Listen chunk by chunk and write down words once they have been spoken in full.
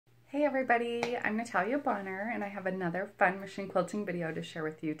Hey everybody, I'm Natalia Bonner and I have another fun machine quilting video to share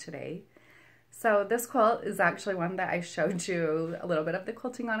with you today. So this quilt is actually one that I showed you a little bit of the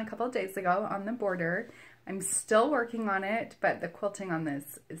quilting on a couple of days ago on the border. I'm still working on it, but the quilting on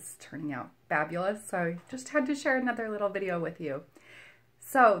this is turning out fabulous, so I just had to share another little video with you.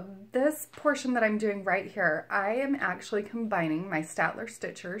 So this portion that I'm doing right here, I am actually combining my Statler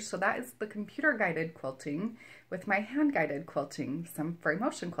stitchers, so that is the computer guided quilting, with my hand guided quilting, some free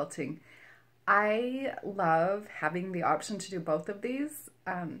motion quilting. I love having the option to do both of these.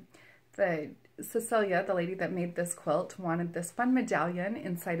 Cecilia, the lady that made this quilt, wanted this fun medallion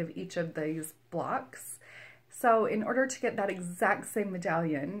inside of each of these blocks. So in order to get that exact same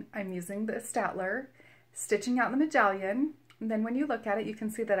medallion, I'm using the Statler, stitching out the medallion. And then when you look at it, you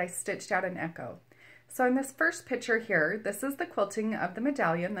can see that I stitched out an echo. So in this first picture here, this is the quilting of the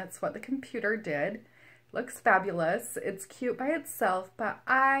medallion. That's what the computer did. Looks fabulous. It's cute by itself, but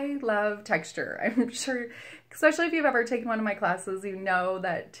I love texture. I'm sure, especially if you've ever taken one of my classes, you know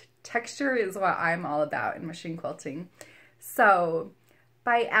that texture is what I'm all about in machine quilting. So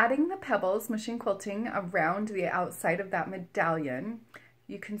by adding the pebbles, machine quilting, around the outside of that medallion,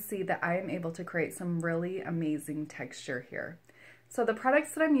 you can see that I am able to create some really amazing texture here. So the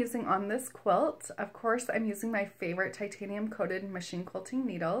products that I'm using on this quilt, of course, I'm using my favorite titanium coated machine quilting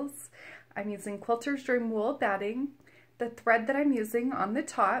needles. I'm using Quilter's Dream wool batting. The thread that I'm using on the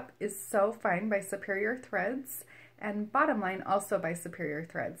top is So Fine by Superior Threads, and bottom line also by Superior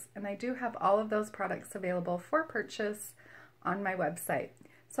Threads. And I do have all of those products available for purchase on my website.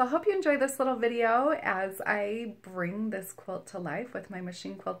 So I hope you enjoy this little video as I bring this quilt to life with my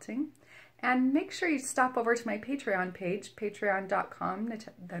machine quilting. And make sure you stop over to my Patreon page,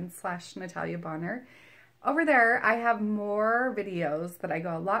 patreon.com/Natalia Bonner. Over there, I have more videos that I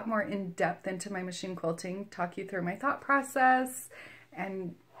go a lot more in depth into my machine quilting, talk you through my thought process,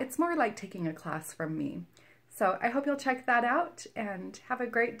 and it's more like taking a class from me. So I hope you'll check that out and have a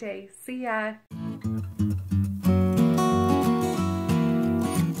great day. See ya!